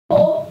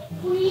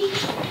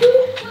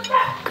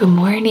Good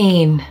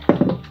morning.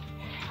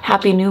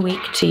 Happy new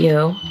week to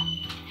you.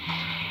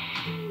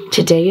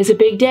 Today is a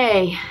big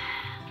day.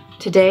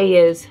 Today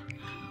is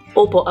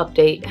OPAL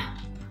update.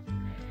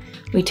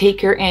 We take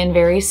her in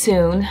very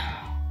soon.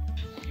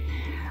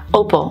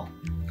 OPAL.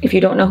 If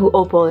you don't know who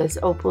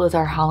OPAL is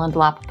our Holland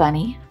Lop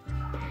Bunny.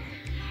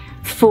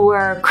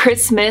 For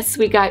Christmas,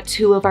 we got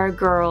 2 of our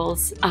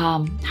girls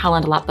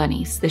Holland Lop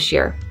Bunnies this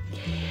year.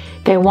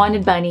 They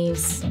wanted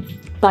bunnies.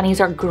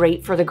 Bunnies are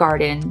great for the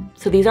garden.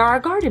 So these are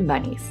our garden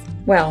bunnies.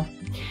 Well,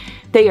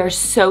 they are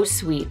so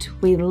sweet.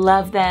 We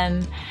love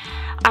them.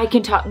 I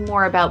can talk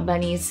more about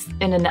bunnies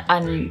in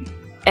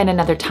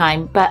another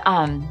time, but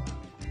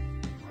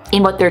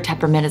in what their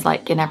temperament is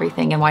like and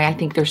everything, and why I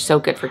think they're so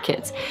good for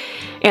kids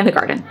and the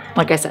garden.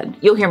 Like I said,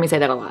 you'll hear me say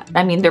that a lot.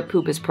 I mean, their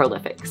poop is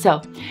prolific.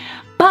 So,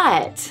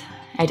 but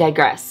I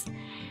digress.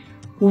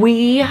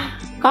 We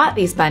got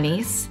these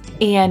bunnies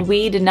and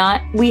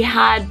we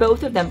had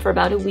both of them for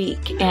about a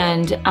week,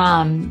 and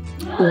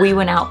we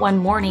went out one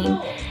morning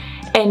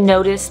and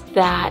noticed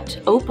that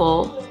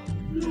OPAL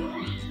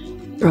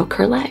broke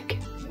her leg.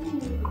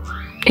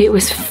 It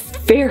was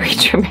very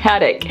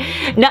dramatic.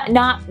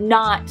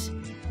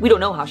 We don't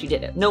know how she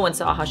did it. No one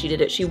saw how she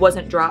did it. She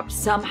wasn't dropped.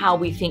 Somehow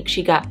we think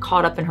she got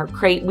caught up in her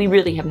crate. We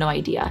really have no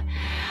idea.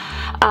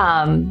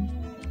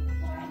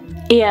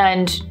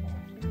 And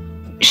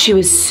she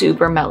was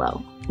super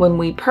mellow. When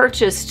we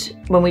picked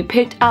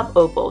up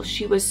OPAL,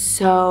 she was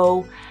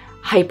so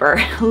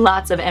hyper,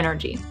 lots of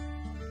energy.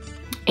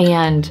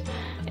 And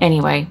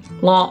anyway,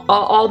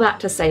 all that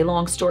to say,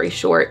 long story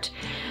short,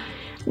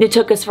 it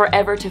took us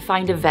forever to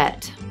find a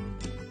vet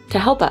to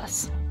help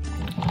us.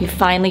 We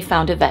finally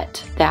found a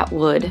vet that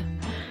would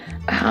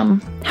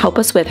help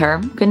us with her.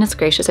 Goodness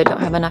gracious, I don't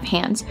have enough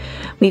hands.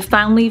 We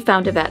finally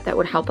found a vet that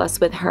would help us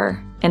with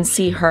her and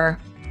see her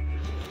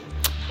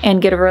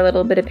and get her a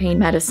little bit of pain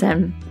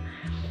medicine.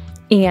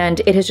 And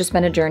it has just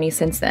been a journey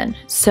since then.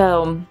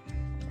 So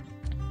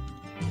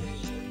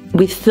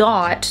we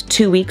thought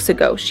 2 weeks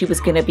ago she was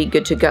gonna be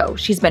good to go.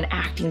 She's been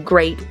acting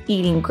great,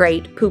 eating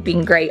great,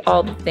 pooping great,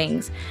 all the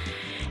things.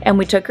 And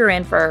we took her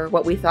in for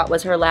what we thought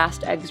was her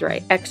last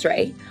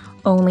x-ray,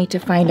 only to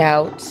find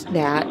out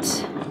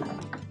that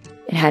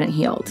it hadn't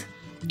healed.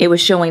 It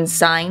was showing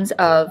signs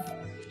of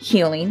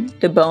healing.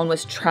 The bone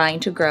was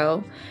trying to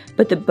grow,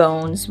 but the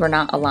bones were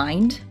not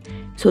aligned,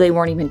 so they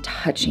weren't even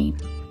touching.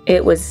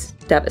 It was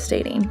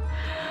devastating.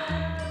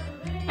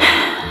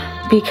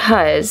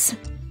 Because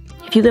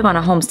if you live on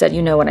a homestead,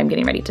 you know what I'm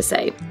getting ready to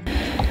say.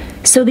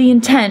 So the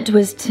intent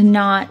was to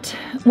not,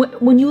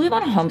 when you live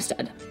on a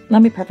homestead,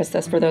 let me preface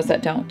this for those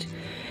that don't,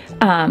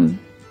 and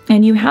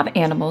you have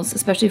animals,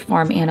 especially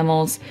farm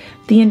animals,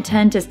 the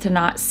intent is to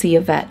not see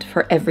a vet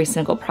for every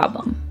single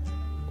problem.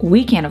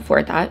 We can't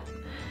afford that.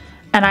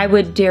 And I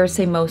would dare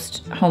say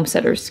most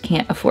homesteaders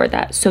can't afford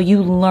that. So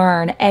you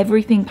learn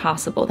everything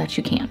possible that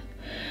you can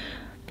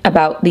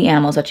about the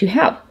animals that you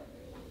have,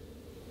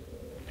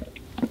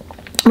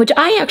 which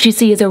I actually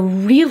see as a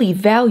really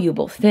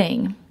valuable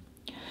thing.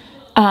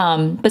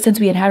 But since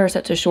we had her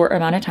such a short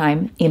amount of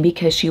time, and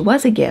because she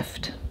was a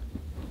gift,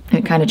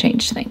 it kind of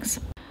changed things.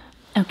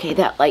 Okay,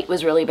 that light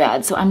was really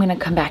bad, so I'm gonna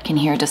come back in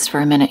here just for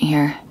a minute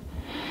here.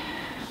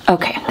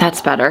 Okay, that's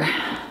better.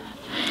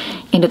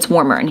 And it's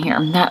warmer in here.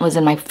 That was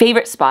in my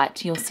favorite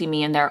spot. You'll see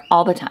me in there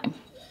all the time.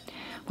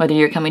 Whether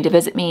you're coming to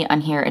visit me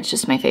on here, it's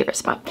just my favorite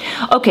spot.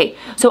 Okay,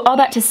 so all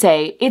that to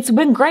say, it's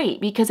been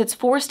great because it's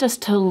forced us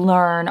to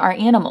learn our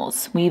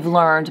animals. We've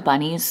learned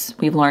bunnies,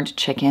 we've learned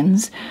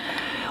chickens,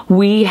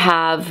 we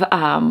have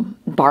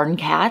barn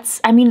cats.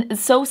 I mean,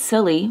 it's so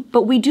silly,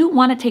 but we do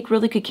want to take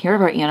really good care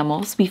of our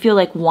animals. We feel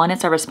like, one,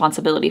 it's our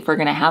responsibility if we're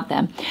going to have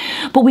them,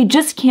 but we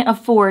just can't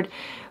afford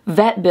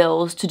vet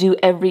bills to do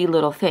every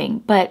little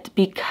thing. But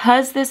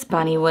because this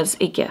bunny was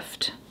a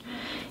gift,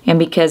 and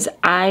because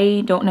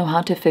I don't know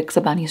how to fix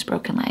a bunny's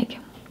broken leg,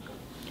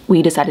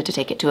 we decided to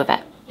take it to a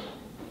vet.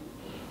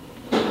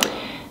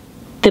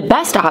 The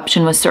best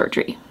option was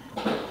surgery.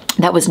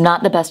 That was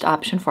not the best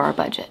option for our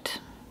budget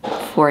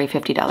for a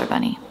 $50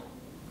 bunny.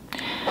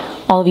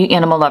 All of you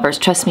animal lovers,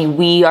 trust me,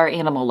 we are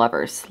animal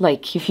lovers.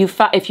 Like, if you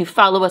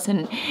follow us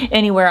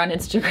anywhere on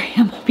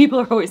Instagram, people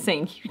are always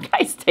saying, you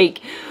guys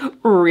take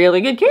really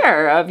good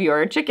care of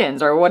your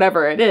chickens or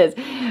whatever it is.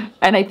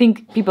 And I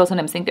think people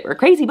sometimes think that we're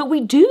crazy, but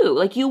we do.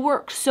 Like, you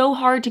work so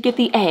hard to get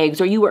the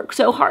eggs, or you work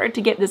so hard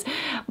to get this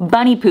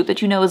bunny poop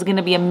that you know is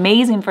gonna be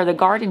amazing for the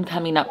garden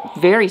coming up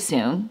very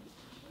soon,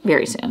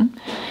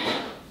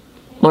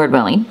 Lord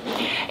willing.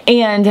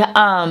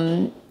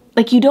 And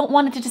like, you don't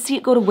want it to see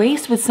it go to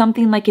waste with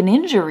something like an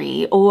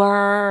injury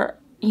or,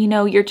 you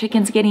know, your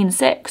chicken's getting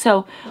sick.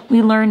 So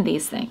we learned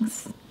these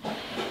things.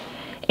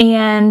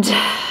 And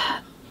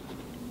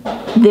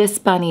this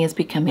bunny is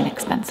becoming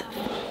expensive.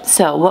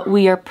 So what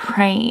we are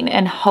praying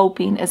and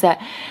hoping is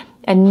that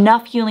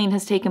enough healing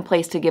has taken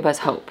place to give us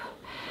hope,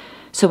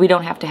 so we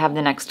don't have to have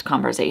the next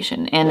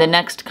conversation. And the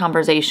next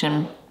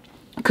conversation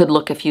could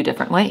look a few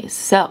different ways.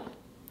 So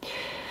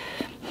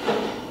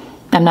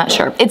I'm not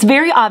sure. It's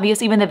very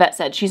obvious. Even the vet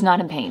said she's not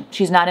in pain.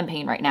 She's not in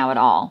pain right now at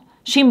all.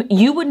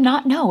 You would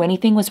not know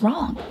anything was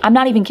wrong. I'm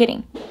not even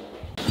kidding.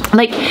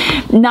 Like,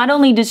 not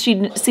only does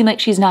she seem like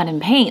she's not in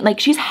pain, like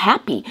she's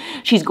happy.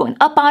 She's going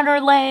up on her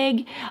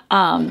leg.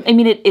 I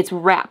mean, it's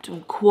wrapped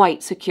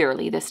quite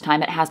securely this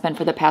time. It has been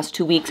for the past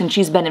 2 weeks, and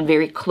she's been in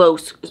very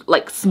close,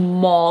 like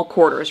small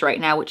quarters right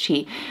now, which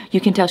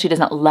you can tell she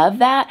doesn't love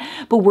that,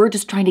 but we're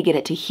just trying to get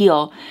it to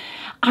heal.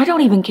 I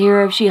don't even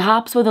care if she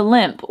hops with a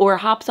limp or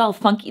hops all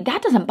funky.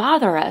 That doesn't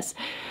bother us,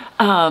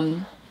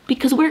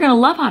 because we're gonna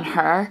love on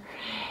her.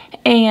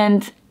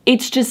 And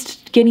it's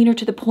just getting her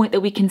to the point that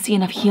we can see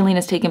enough healing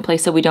has taken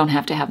place so we don't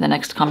have to have the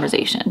next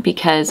conversation,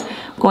 because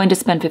going to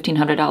spend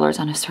 $1,500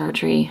 on a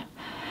surgery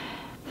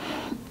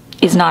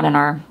is not in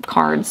our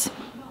cards.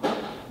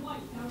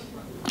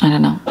 I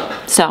don't know.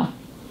 So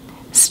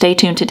stay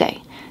tuned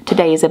today.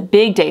 Today is a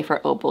big day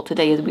for Opal.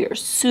 Today we are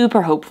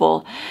super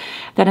hopeful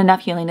that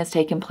enough healing has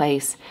taken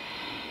place.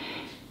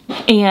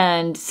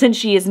 And since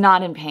she is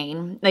not in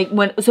pain, like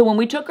when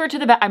we took her to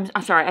the vet, I'm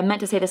sorry, I meant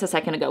to say this a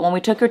second ago. When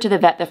we took her to the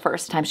vet the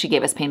first time she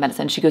gave us pain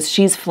medicine, she goes,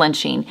 she's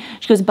flinching.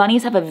 She goes,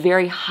 bunnies have a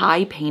very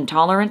high pain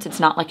tolerance. It's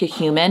not like a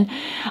human.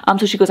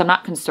 So she goes, I'm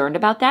not concerned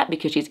about that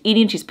because she's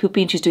eating, she's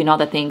pooping, she's doing all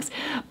the things.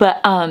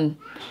 But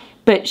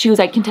she goes,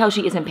 I can tell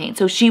she is in pain.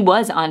 So she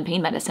was on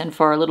pain medicine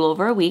for a little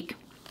over a week,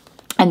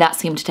 and that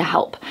seemed to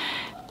help.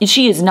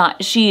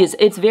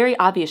 It's very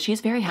obvious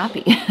she's very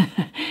happy.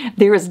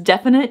 There's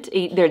definite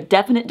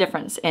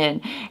difference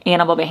in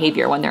animal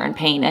behavior when they're in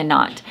pain and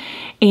not.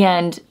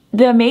 And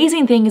the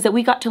amazing thing is that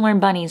we got to learn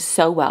bunnies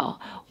so well.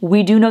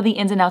 We do know the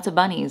ins and outs of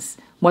bunnies,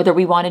 whether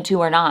we wanted to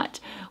or not.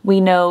 We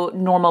know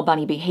normal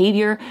bunny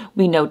behavior.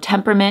 We know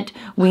temperament.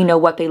 We know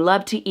what they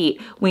love to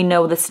eat. We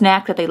know the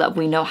snack that they love.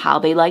 We know how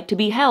they like to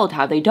be held,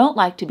 how they don't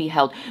like to be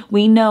held.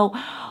 We know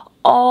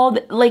all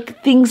the,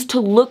 things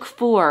to look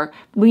for.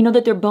 We know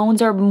that their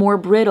bones are more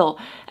brittle.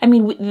 I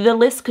mean, the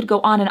list could go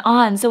on and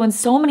on. So in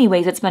so many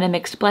ways, it's been a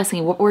mixed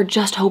blessing. We're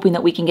just hoping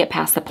that we can get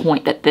past the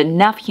point that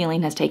enough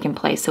healing has taken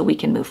place so we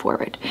can move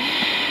forward.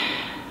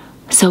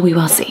 So we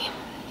will see.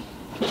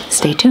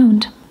 Stay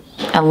tuned.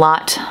 A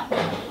lot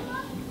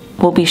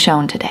will be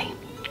shown today.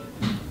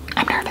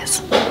 I'm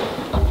nervous.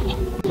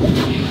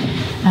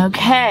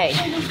 Okay,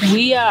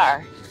 we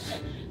are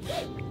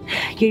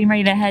getting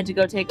ready to head to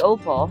go take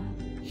Opal.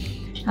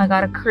 I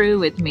got a crew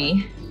with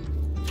me.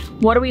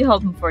 What are we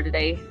hoping for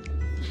today?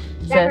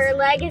 That her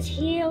leg is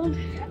healed.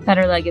 That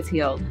her leg is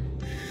healed.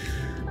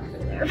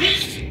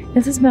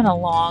 This has been a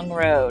long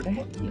road.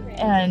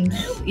 And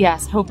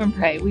yes, hope and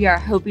pray. We are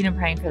hoping and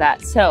praying for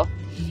that. So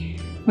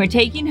we're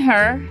taking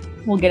her.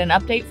 We'll get an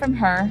update from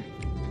her.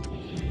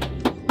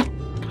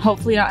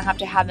 Hopefully not have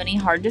to have any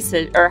hard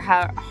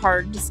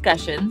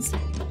discussions.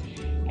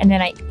 And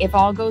then if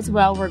all goes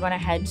well, we're going to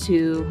head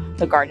to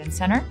the garden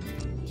center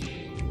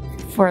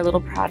for a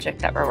little project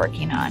that we're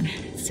working on.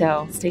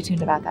 So stay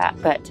tuned about that.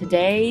 But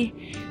today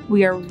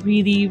we are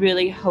really,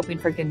 really hoping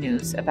for good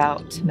news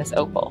about Miss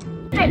Opal.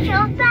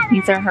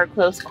 These are her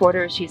close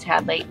quarters she's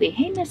had lately.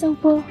 Hey, Miss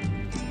Opal.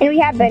 And we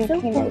have been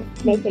kind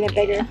of making it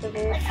bigger for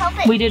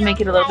her. We did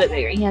make it a little bit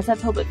bigger. Yes,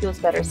 let's hope it feels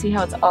better. See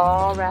how it's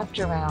all wrapped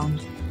around.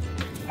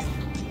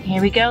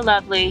 Here we go,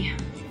 lovely.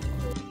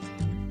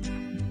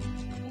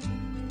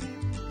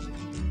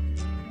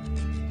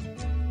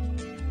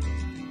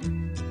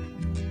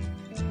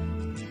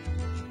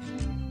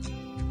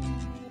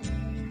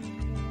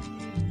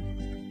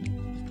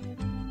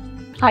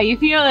 How you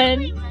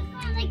feeling?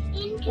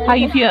 How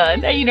you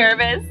feeling? Are you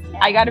nervous?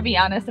 I gotta be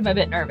honest, I'm a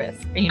bit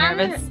nervous. Are you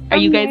nervous? Are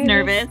you guys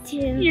nervous?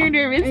 You're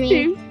nervous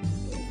too?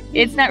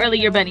 It's not really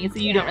your bunny, so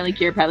you don't really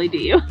care probably, do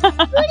you?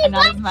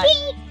 Not as much.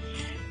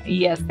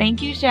 Yes,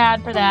 thank you,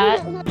 Shad, for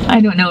that. I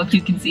don't know if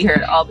you can see her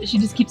at all, but she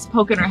just keeps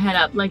poking her head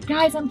up like,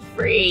 guys, I'm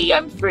free,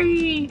 I'm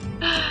free.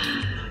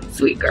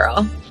 Sweet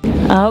girl.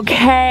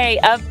 Okay,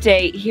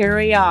 update, here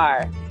we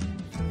are.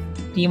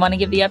 Do you want to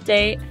give the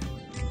update?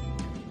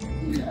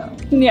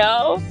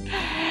 No?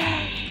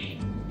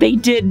 They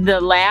did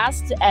the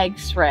last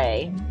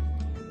x-ray.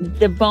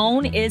 The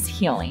bone is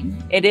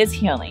healing. It is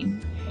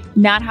healing.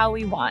 Not how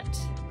we want.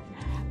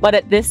 But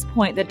at this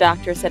point, the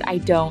doctor said, I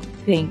don't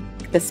think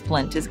the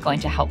splint is going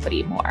to help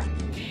anymore.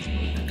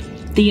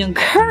 The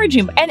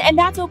encouraging, and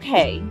that's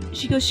okay.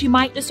 She goes, she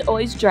might just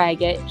always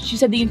drag it. She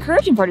said the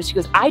encouraging part is, she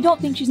goes, I don't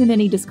think she's in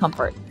any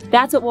discomfort.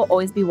 That's what we'll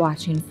always be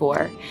watching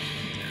for.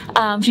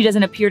 She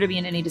doesn't appear to be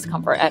in any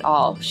discomfort at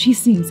all. She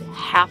seems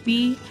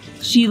happy.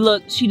 She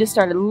just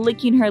started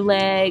licking her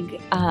leg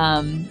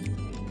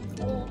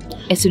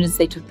as soon as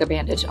they took the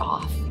bandage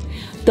off.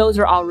 Those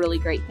are all really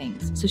great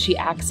things. So she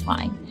acts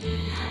fine.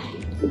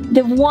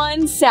 The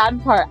one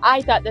sad part,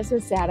 I thought this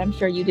was sad, I'm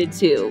sure you did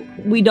too.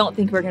 We don't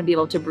think we're gonna be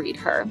able to breed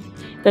her.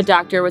 The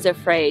doctor was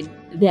afraid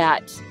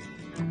that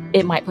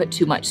it might put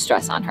too much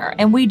stress on her,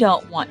 and we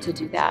don't want to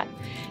do that.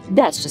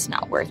 That's just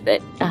not worth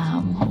it.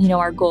 You know,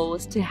 our goal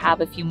is to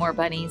have a few more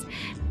bunnies.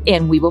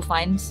 and we will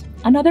find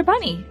another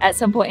bunny at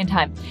some point in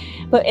time.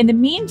 But in the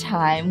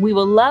meantime, we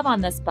will love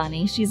on this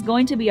bunny. She's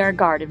going to be our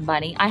garden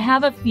bunny. I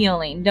have a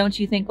feeling, don't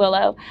you think,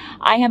 Willow?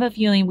 I have a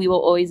feeling we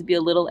will always be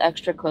a little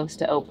extra close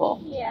to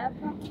Opal. Yeah,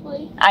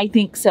 probably. I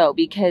think so,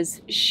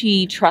 because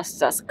she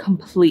trusts us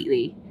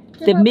completely.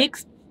 The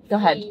mix, go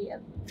ahead.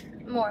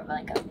 More of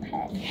like a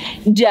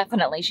pet.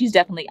 Definitely, she's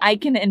definitely, I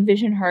can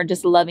envision her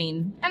just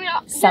loving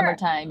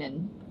summertime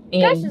and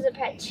Gus is a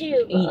pet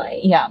too, but like,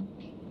 yeah.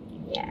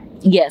 Yeah.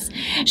 Yes,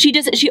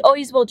 she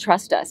always will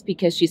trust us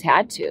because she's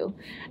had to.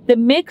 The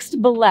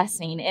mixed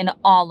blessing in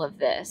all of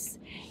this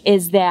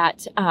is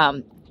that,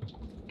 the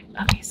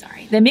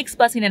mixed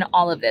blessing in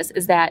all of this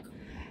is that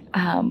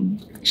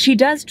she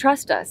does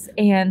trust us.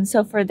 And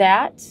so for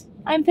that,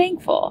 I'm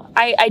thankful.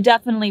 I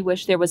definitely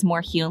wish there was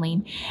more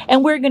healing,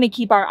 and we're going to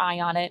keep our eye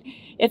on it.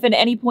 If at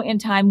any point in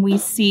time we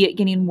see it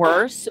getting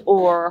worse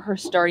or her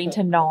starting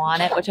to gnaw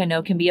on it, which I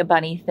know can be a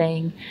bunny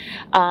thing,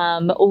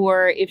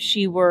 or if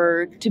she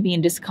were to be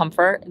in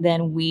discomfort,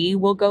 then we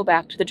will go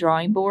back to the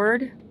drawing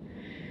board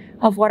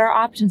of what our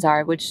options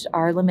are, which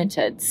are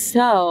limited.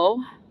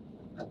 So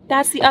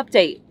that's the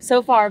update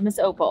so far of Miss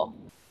Opal.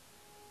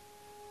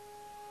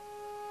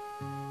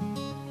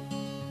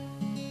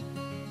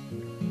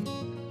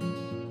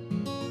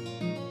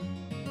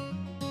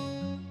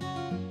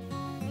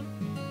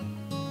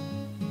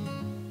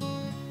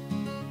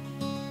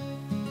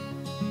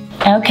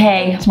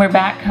 Okay, we're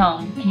back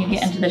home. Can you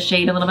get into the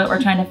shade a little bit?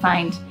 We're trying to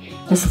find,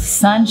 this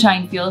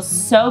sunshine feels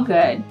so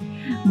good,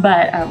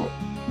 but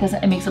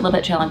it makes it a little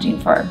bit challenging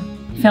for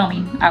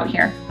filming out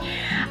here.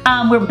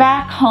 We're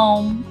back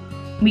home.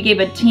 We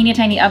gave a teeny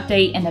tiny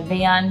update in the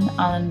van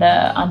on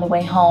the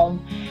way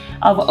home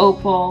of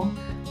Opal.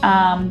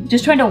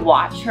 Just trying to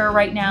watch her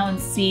right now and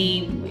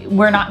see,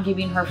 we're not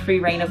giving her free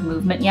reign of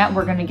movement yet.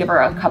 We're gonna give her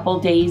a couple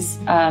days.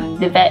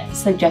 The vet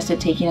suggested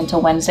taking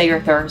until Wednesday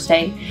or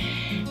Thursday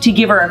to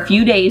give her a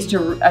few days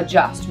to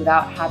adjust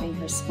without having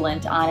her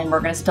splint on, and we're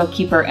gonna still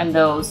keep her in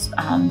those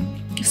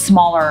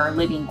smaller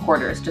living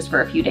quarters just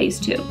for a few days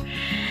too.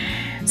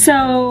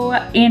 So,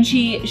 and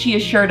she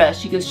assured us,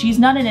 she goes, she's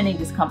not in any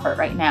discomfort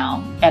right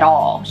now at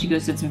all. She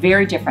goes, it's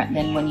very different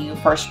than when you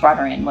first brought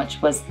her in,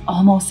 which was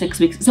almost 6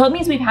 weeks. So it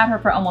means we've had her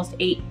for almost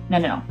we've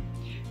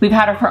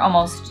had her for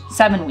almost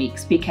 7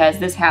 weeks, because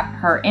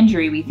her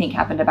injury we think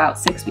happened about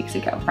 6 weeks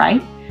ago,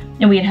 right?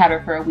 And we had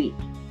her for a week.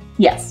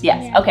 Yes,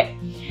 yeah. Okay.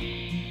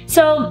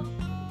 So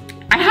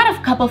I had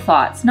a couple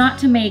thoughts, not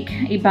to make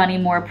a bunny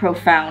more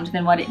profound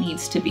than what it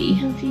needs to be.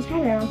 Well, she's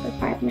had it on for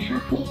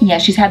 5.5 weeks. Yeah,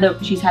 she's had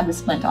the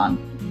splint on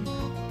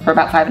for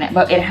about 5.5,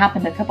 but it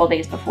happened a couple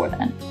days before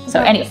then.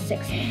 So anyway,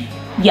 6.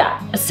 yeah.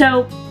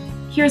 So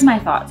here's my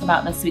thoughts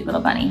about this sweet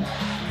little bunny.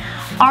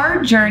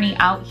 Our journey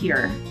out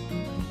here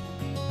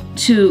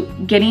to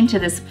getting to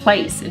this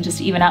place and just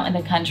even out in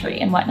the country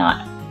and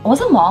whatnot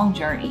was a long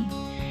journey.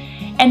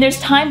 And there's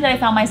times that I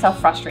found myself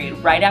frustrated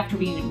right after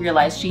we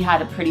realized she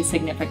had a pretty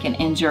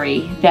significant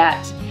injury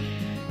that,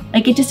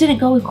 like, it just didn't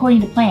go according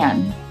to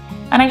plan.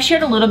 And I've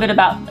shared a little bit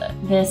about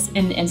this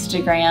in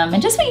Instagram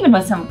and just even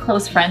with some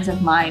close friends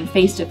of mine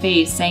face to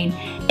face, saying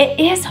it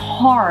is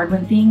hard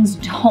when things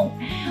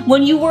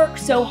when you work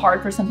so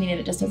hard for something and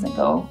it just doesn't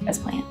go as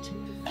planned.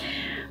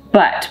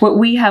 But what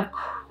we have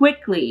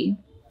quickly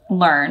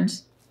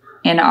learned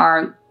in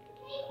our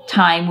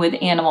time with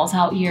animals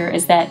out here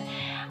is that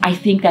I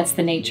think that's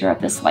the nature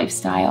of this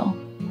lifestyle.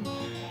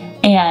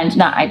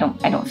 And I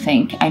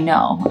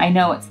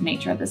know it's the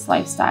nature of this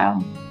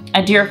lifestyle.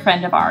 A dear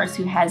friend of ours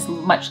who has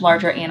much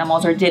larger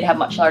animals, or did have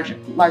much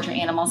larger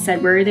animals,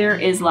 said where there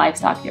is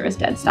livestock, there is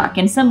dead stock.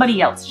 And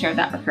somebody else shared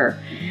that with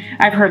her.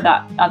 I've heard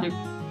that other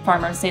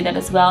farmers say that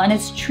as well. And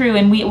it's true.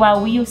 And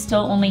while we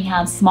still only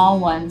have small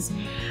ones,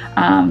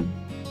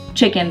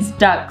 chickens,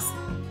 ducks,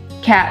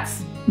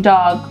 cats,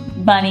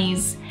 dog,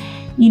 bunnies,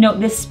 you know,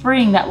 this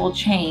spring that will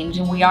change,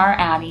 and we are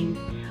adding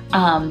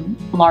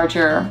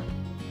larger,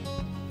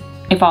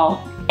 if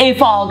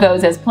all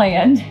goes as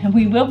planned,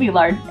 we will be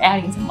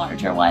adding some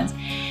larger ones.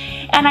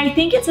 And I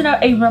think it's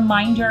a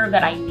reminder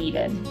that I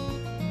needed,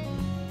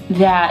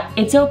 that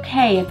it's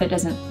okay if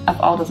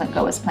all doesn't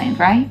go as planned,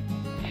 right?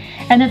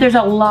 And that there's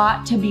a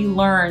lot to be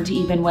learned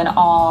even when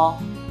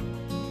all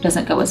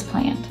doesn't go as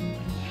planned.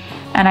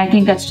 And I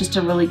think that's just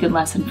a really good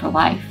lesson for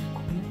life.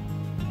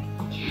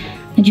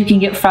 And you can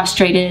get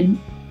frustrated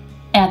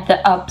at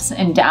the ups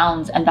and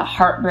downs and the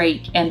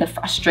heartbreak and the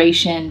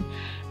frustration,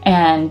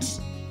 and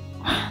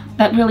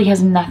that really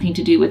has nothing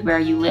to do with where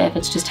you live.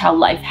 It's just how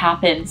life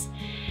happens.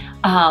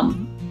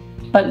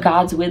 But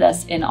God's with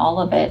us in all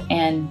of it,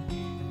 and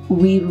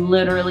we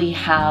literally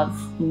have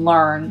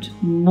learned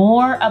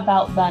more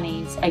about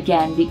bunnies,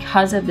 again,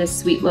 because of this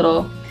sweet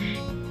little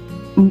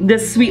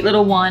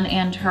one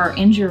and her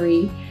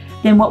injury,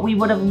 than what we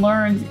would have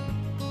learned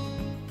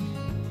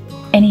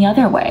any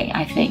other way,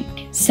 I think.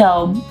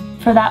 So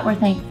for that, we're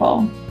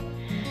thankful.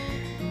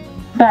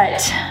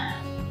 But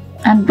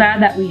I'm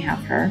glad that we have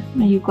her.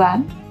 Are you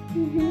glad?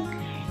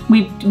 Mm-hmm.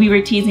 we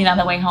were teasing on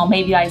the way home,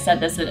 maybe I said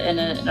this in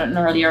an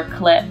earlier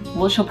clip,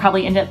 well, she'll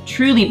probably end up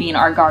truly being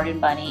our garden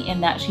bunny in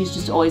that she's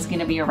just always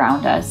gonna be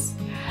around us.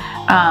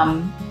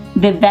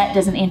 The vet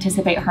doesn't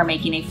anticipate her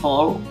making a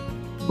full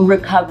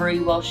recovery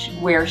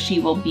where she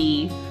will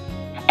be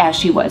as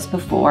she was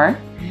before.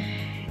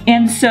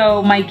 And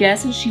so my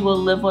guess is she will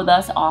live with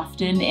us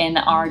often in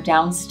our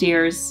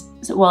downstairs,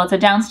 well, it's a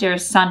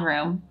downstairs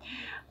sunroom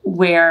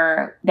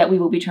that we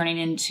will be turning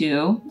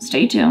into,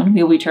 stay tuned,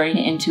 we will be turning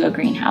it into a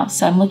greenhouse.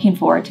 So I'm looking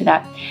forward to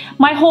that.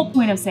 My whole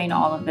point of saying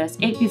all of this,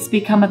 it's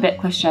become a bit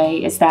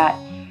cliche, is that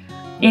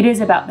it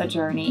is about the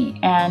journey.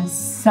 And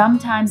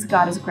sometimes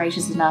God is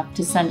gracious enough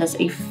to send us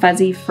a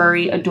fuzzy,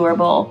 furry,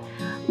 adorable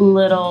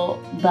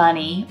little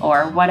bunny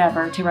or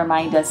whatever to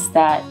remind us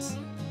that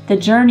the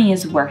journey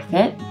is worth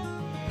it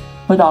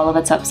with all of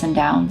its ups and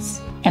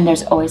downs. And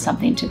there's always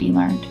something to be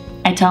learned.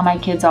 I tell my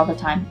kids all the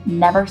time,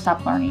 never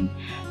stop learning.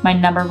 My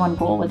 #1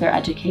 goal with their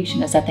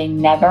education is that they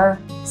never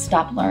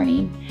stop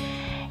learning.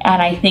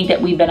 And I think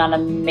that we've been on a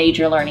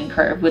major learning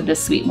curve with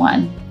this sweet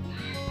one.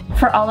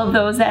 For all of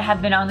those that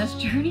have been on this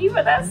journey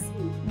with us,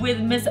 with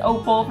Miss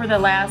Opal for the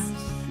last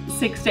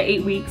 6 to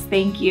 8 weeks,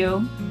 thank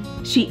you.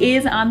 She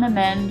is on the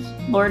mend,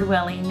 Lord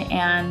willing,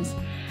 and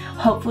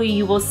hopefully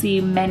you will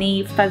see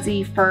many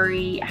fuzzy,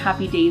 furry,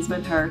 happy days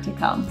with her to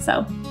come.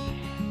 So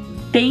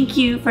thank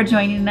you for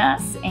joining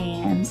us,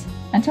 and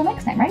until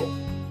next time, right?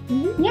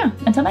 Mm-hmm. Yeah,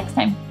 until next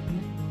time.